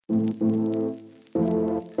Welcome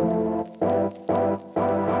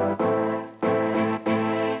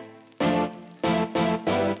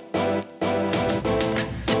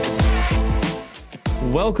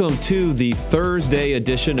to the Thursday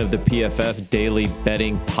edition of the PFF Daily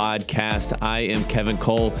Betting Podcast. I am Kevin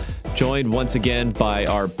Cole, joined once again by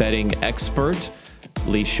our betting expert,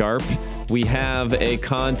 Lee Sharp. We have a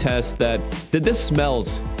contest that this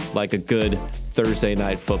smells like a good Thursday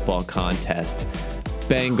night football contest.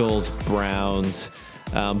 Bengals, Browns.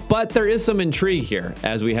 But there is some intrigue here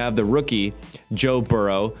as we have the rookie, Joe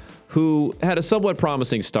Burrow, who had a somewhat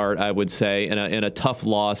promising start, I would say, in a tough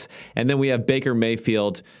loss. And then we have Baker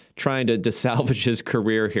Mayfield trying to salvage his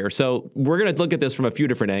career here. So we're going to look at this from a few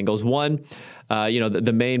different angles. One,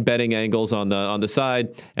 the main betting angles on the side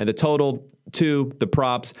and the total. Two, the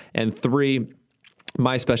props. And three,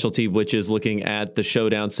 my specialty, which is looking at the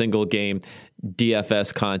showdown single game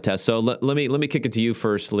DFS contest. So let me kick it to you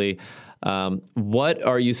first, Lee. What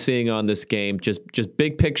are you seeing on this game? Just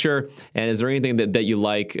big picture, and is there anything that you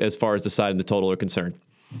like as far as the side and the total are concerned?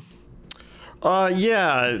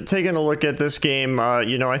 Taking a look at this game,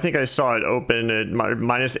 I think I saw it open at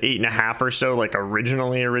minus 8.5 or so, like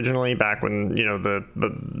originally back when,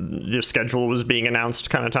 the schedule was being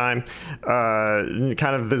announced kind of time.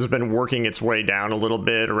 Kind of has been working its way down a little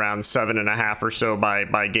bit, around 7.5 or so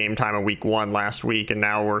by game time of week one last week. And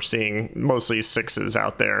now we're seeing mostly sixes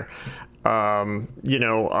out there.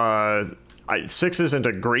 6 isn't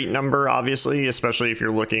a great number, obviously, especially if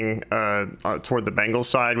you're looking toward the Bengals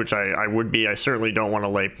side, which I would be. I certainly don't want to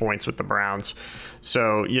lay points with the Browns.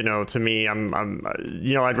 So, to me, I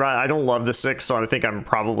don't love the 6, so I think I'm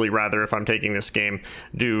probably rather, if I'm taking this game,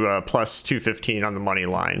 do plus 215 on the money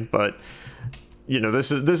line. But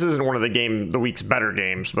this isn't one of the week's better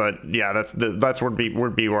games, but yeah, that's would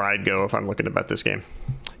be where I'd go if I'm looking to bet this game.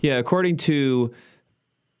 Yeah, according to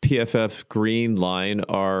PFF Green Line,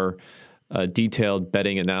 our detailed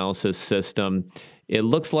betting analysis system, it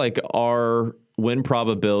looks like our win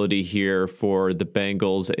probability here for the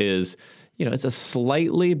Bengals is, it's a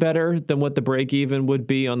slightly better than what the break even would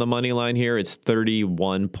be on the money line here. It's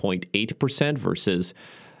 31.8% versus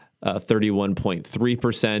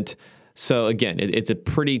 31.3%. So again, it's a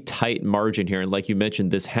pretty tight margin here. And like you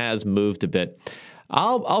mentioned, this has moved a bit.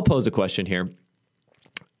 I'll pose a question here.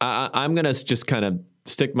 I'm going to just kind of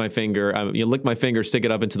stick my finger, lick my finger, stick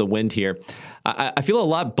it up into the wind here. I feel a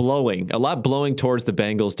lot blowing towards the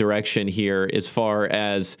Bengals direction here as far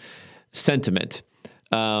as sentiment.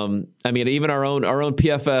 Even our own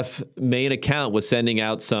PFF main account was sending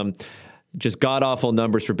out some just god-awful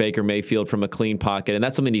numbers for Baker Mayfield from a clean pocket, and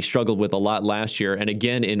that's something he struggled with a lot last year and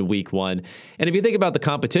again in week one. And if you think about the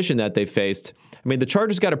competition that they faced, the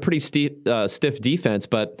Chargers got a pretty stiff defense,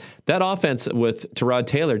 but that offense with Tyrod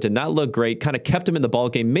Taylor did not look great, kind of kept him in the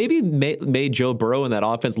ballgame, maybe made Joe Burrow and that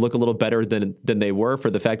offense look a little better than they were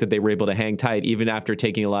for the fact that they were able to hang tight even after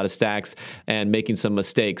taking a lot of stacks and making some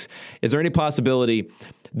mistakes. Is there any possibility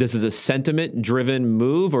this is a sentiment-driven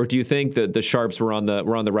move, or do you think that the Sharps were on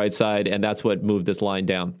the right side and that's what moved this line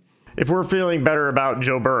down? If we're feeling better about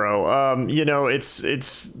Joe Burrow, it's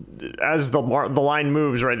as the line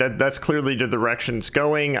moves, right? That's clearly the direction it's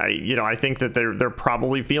going. I think that they're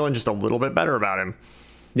probably feeling just a little bit better about him.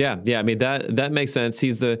 Yeah. That makes sense.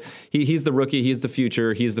 He's the rookie. He's the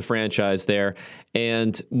future. He's the franchise there.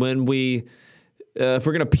 And when if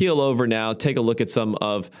we're going to peel over now, take a look at some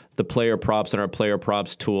of the player props in our player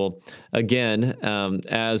props tool. Again,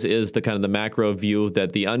 as is the kind of the macro view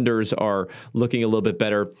that the unders are looking a little bit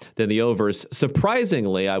better than the overs.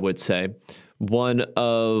 Surprisingly, I would say one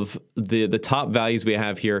of the top values we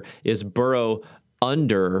have here is Burrow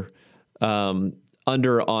under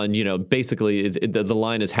on, basically the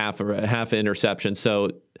line is half an interception. So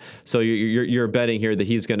you're betting here that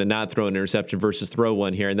he's going to not throw an interception versus throw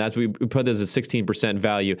one here. And that's, we put this as a 16%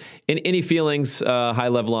 value. Any feelings high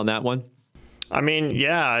level on that one? I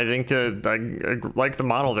think I like the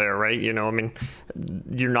model there, right? You're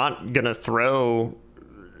not going to throw,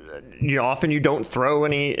 often you don't throw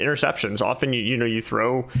any interceptions. Often, you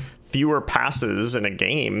throw fewer passes in a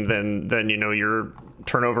game than your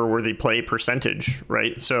turnover worthy play percentage,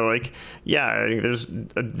 right? So I think there's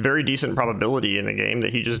a very decent probability in the game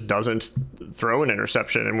that he just doesn't throw an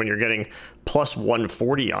interception, and when you're getting plus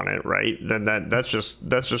 140 on it, right, then that's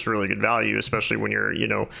just really good value, especially when you're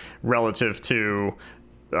relative to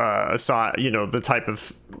the type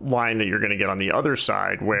of line that you're going to get on the other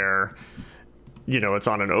side where it's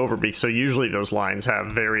on an over. So usually those lines have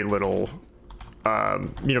very little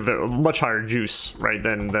much higher juice, right,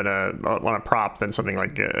 than on a prop than something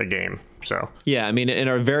like a game. So yeah, I mean, in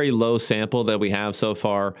our very low sample that we have so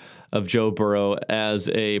far of Joe Burrow as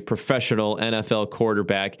a professional NFL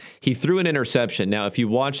quarterback, he threw an interception. Now, if you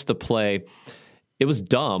watch the play, it was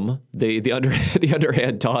dumb, the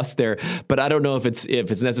underhand toss there, but I don't know if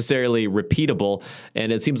it's necessarily repeatable,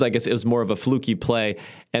 and it seems like it was more of a fluky play,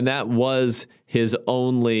 and that was his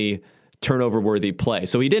only turnover-worthy play.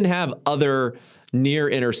 So he didn't have other near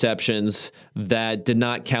interceptions that did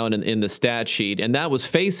not count in the stat sheet, and that was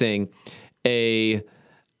facing a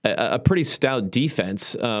pretty stout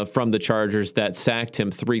defense from the Chargers that sacked him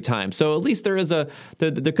 3 times. So at least there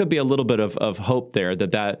could be a little bit of hope there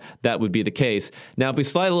that would be the case. Now, if we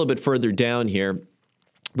slide a little bit further down here,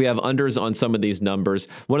 we have unders on some of these numbers.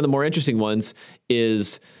 One of the more interesting ones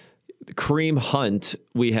is Kareem Hunt.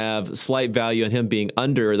 We have slight value on him being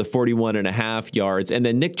under the 41.5 yards. And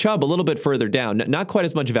then Nick Chubb a little bit further down. Not quite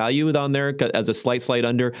as much value on there as a slight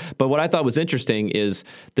under. But what I thought was interesting is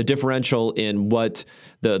the differential in what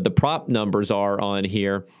the prop numbers are on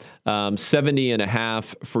here.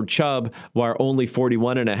 70.5 for Chubb, while only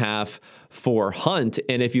 41.5 for Hunt.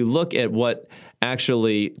 And if you look at what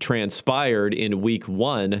actually transpired in week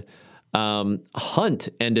 1, Hunt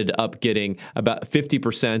ended up getting about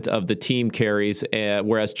 50% of the team carries,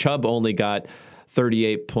 whereas Chubb only got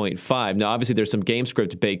 38.5. Now, obviously, there's some game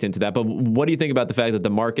script baked into that, but what do you think about the fact that the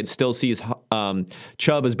market still sees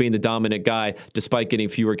Chubb as being the dominant guy despite getting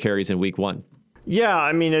fewer carries in week 1? Yeah,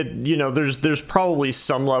 I mean, there's probably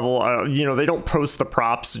some level. They don't post the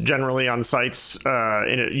props generally on sites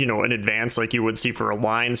in advance like you would see for a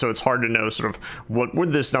line, so it's hard to know sort of what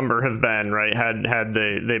would this number have been, right? Had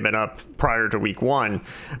they been up prior to week 1.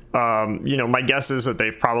 My guess is that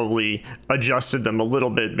they've probably adjusted them a little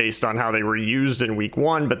bit based on how they were used in week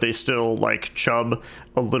 1, but they still like Chubb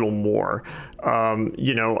a little more.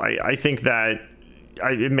 I think that.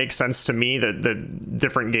 It makes sense to me that the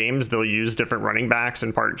different games they'll use different running backs,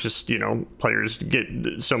 in part just players get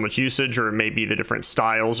so much usage, or maybe the different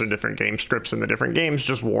styles or different game scripts in the different games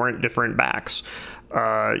just warrant different backs.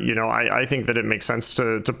 I think that it makes sense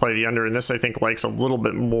to play the under, and this I think likes a little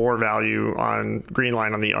bit more value on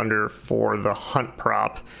Greenline on the under for the Hunt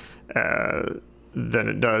prop than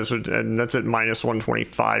it does, and that's at minus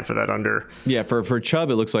 125 for that under. Yeah, for Chubb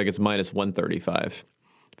it looks like it's minus 135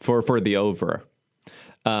 for the over.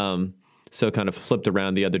 So kind of flipped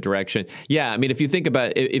around the other direction. Yeah, I mean, if you think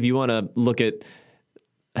about it, if you want to look at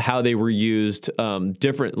how they were used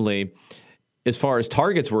differently, as far as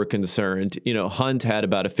targets were concerned, Hunt had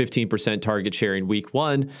about a 15% target share in week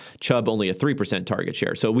 1, Chubb only a 3% target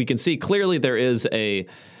share. So we can see clearly there is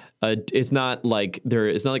it's not like a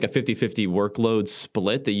 50-50 workload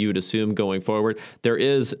split that you would assume going forward. There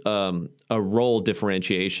is a role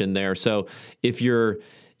differentiation there. So if you're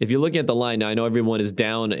looking at the line now, I know everyone is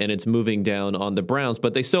down and it's moving down on the Browns,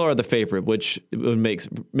 but they still are the favorite, which would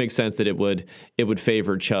make sense that it would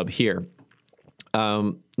favor Chubb here.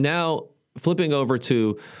 Now flipping over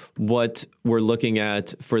to what we're looking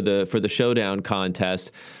at for the showdown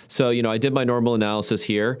contest. So I did my normal analysis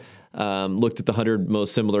here, looked at the 100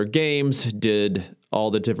 most similar games, did all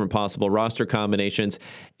the different possible roster combinations,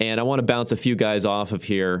 and I want to bounce a few guys off of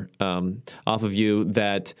here, off of you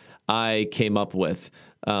that I came up with.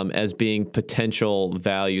 As being potential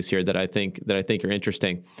values here that I think are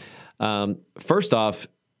interesting. First off,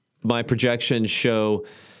 my projections show,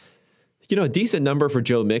 a decent number for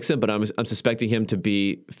Joe Mixon, but I'm suspecting him to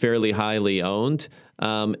be fairly highly owned.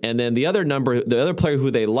 And then the other player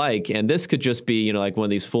who they like, and this could just be like one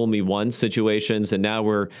of these fool me once situations, and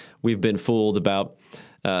now we've been fooled about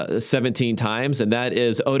 17 times, and that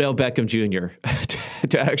is Odell Beckham Jr.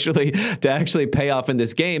 to actually pay off in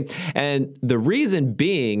this game. And the reason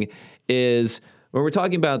being is when we're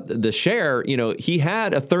talking about the share, he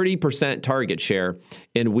had a 30% target share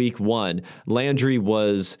in week 1. Landry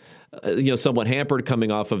was somewhat hampered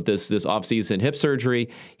coming off of this offseason hip surgery.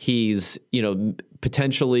 He's,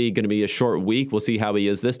 potentially going to be a short week. We'll see how he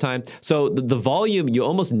is this time. So the volume, you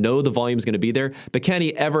almost know the volume is going to be there, but can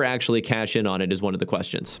he ever actually cash in on it is one of the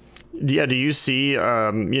questions. Yeah, do you see,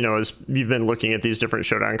 as you've been looking at these different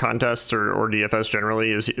showdown contests or DFS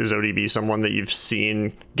generally, is ODB someone that you've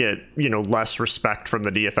seen get, less respect from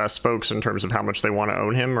the DFS folks in terms of how much they want to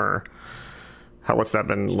own him, or what's that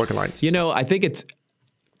been looking like? I think it's,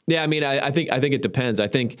 yeah, I mean, I think it depends. I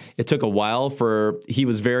think it took a while he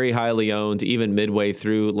was very highly owned even midway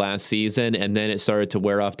through last season, and then it started to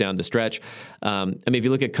wear off down the stretch. If you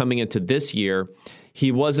look at coming into this year,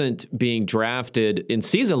 he wasn't being drafted in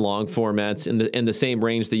season-long formats in the same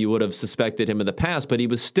range that you would have suspected him in the past, but he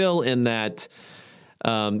was still in that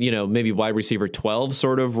maybe wide receiver 12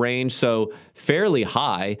 sort of range. So fairly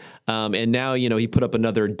high. And now, he put up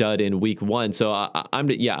another dud in week 1. So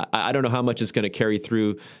I don't know how much it's going to carry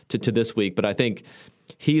through to this week, but I think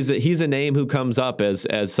he's a name who comes up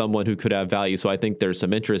as someone who could have value. So I think there's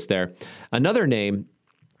some interest there. Another name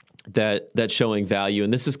that's showing value,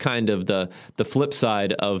 and this is kind of the flip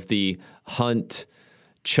side of the Hunt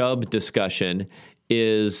Chubb discussion,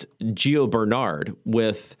 is Gio Bernard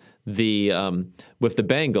with the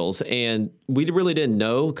Bengals. And we really didn't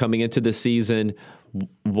know coming into the season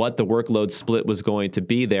what the workload split was going to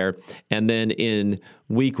be there. And then in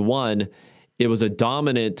week 1, it was a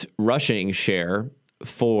dominant rushing share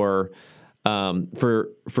for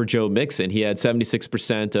Joe Mixon. He had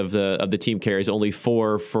 76% of the team carries, only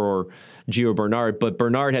 4 for Gio Bernard, but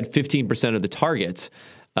Bernard had 15% of the targets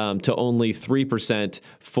to only 3%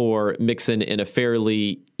 for Mixon in a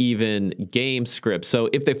fairly even game script. So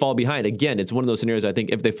if they fall behind, again, it's one of those scenarios. I think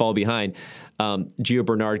if they fall behind, Gio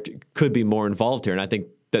Bernard could be more involved here, and I think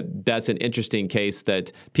that's an interesting case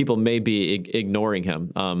that people may be ignoring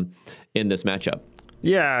him in this matchup.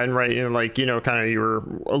 Yeah, and right, kind of you were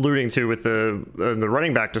alluding to with the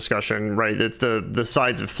running back discussion, right? It's the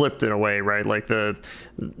sides have flipped in a way, right? Like this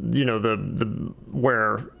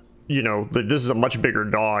is a much bigger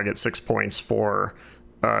dog at 6 points for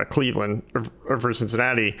Cleveland or for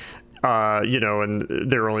Cincinnati, and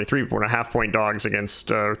they're only 3.5 point dogs against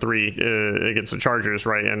 3 against the Chargers,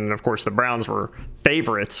 right? And of course the Browns were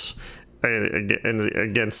favorites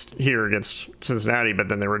against Cincinnati, but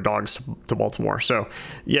then they were dogs to Baltimore. So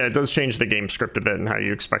yeah, it does change the game script a bit and how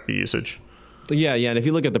you expect the usage. Yeah, and if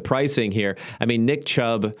you look at the pricing here, I mean, Nick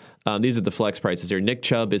Chubb, these are the flex prices here. Nick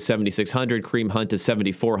Chubb is $7,600, Kareem Hunt is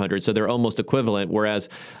 $7,400, so they're almost equivalent. Whereas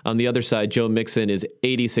on the other side, Joe Mixon is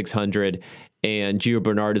 $8,600, and Gio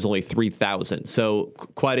Bernard is only $3,000. So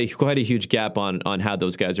quite a huge gap on how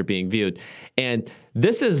those guys are being viewed. And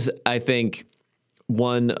this is, I think,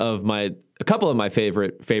 a couple of my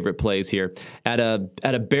favorite plays here at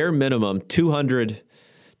a bare minimum 200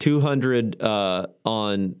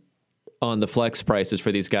 on the flex prices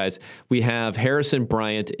for these guys. We have Harrison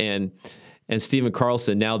Bryant and Steven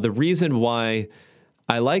Carlson. Now, the reason why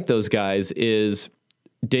I like those guys is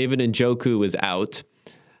David Njoku is out.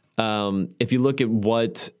 If you look at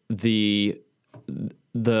what the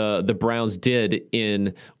Browns did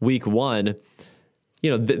in week 1,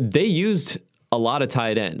 they used a lot of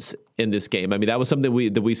tight ends in this game. I mean, that was something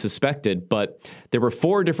that we suspected, but there were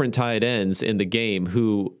 4 different tight ends in the game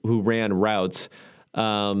who ran routes.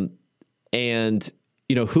 And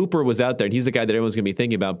Hooper was out there, and he's the guy that everyone's going to be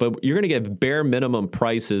thinking about. But you're going to get bare minimum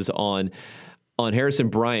prices on Harrison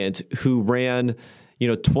Bryant, who ran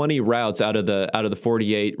 20 routes out of the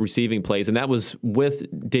 48 receiving plays, and that was with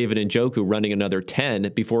David Njoku running another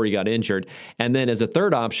 10 before he got injured. And then as a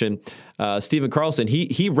third option, Steven Carlson,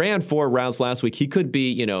 he ran 4 routes last week. He could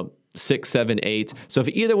be 6, 7, 8. So if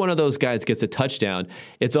either one of those guys gets a touchdown,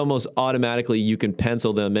 it's almost automatically you can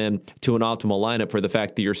pencil them in to an optimal lineup for the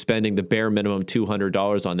fact that you're spending the bare minimum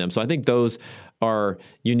 $200 on them. So I think those are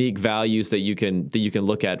unique values that you can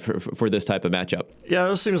look at for this type of matchup. Yeah,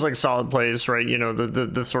 those seems like solid plays, right?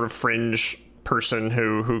 The sort of fringe person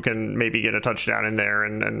who can maybe get a touchdown in there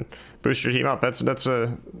and boost your team up. That's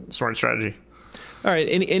a smart strategy. All right.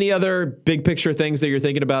 Any other big picture things that you're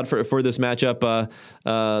thinking about for this matchup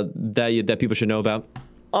that people should know about?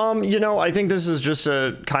 I think this is just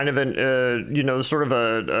a kind of sort of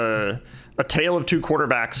a tale of 2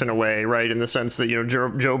 quarterbacks in a way, right? In the sense that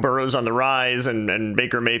Joe Burrow's on the rise and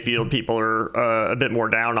Baker Mayfield people are a bit more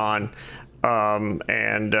down on.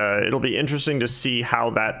 And it'll be interesting to see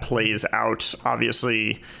how that plays out.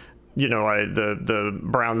 Obviously, the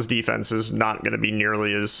Browns defense is not going to be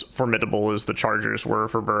nearly as formidable as the Chargers were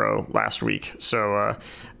for Burrow last week. So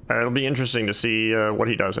it'll be interesting to see what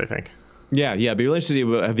he does, I think. Yeah, be really interesting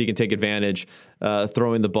to see if he can take advantage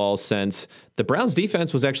throwing the ball, since the Browns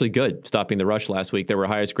defense was actually good stopping the rush last week. They were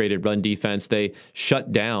highest graded run defense. They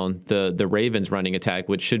shut down the Ravens running attack,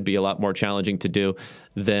 which should be a lot more challenging to do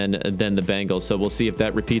than the Bengals. So we'll see if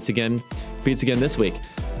that repeats again this week.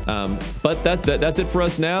 But that's it for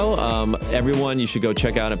us now. Everyone, you should go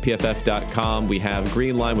check out at pff.com. We have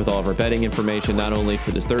Green Line with all of our betting information, not only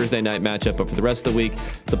for this Thursday night matchup, but for the rest of the week.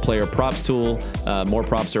 The player props tool, more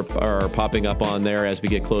props are popping up on there as we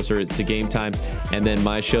get closer to game time. And then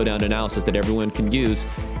my showdown analysis that everyone can use.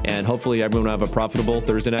 And hopefully everyone will have a profitable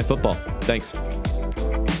Thursday night football. Thanks.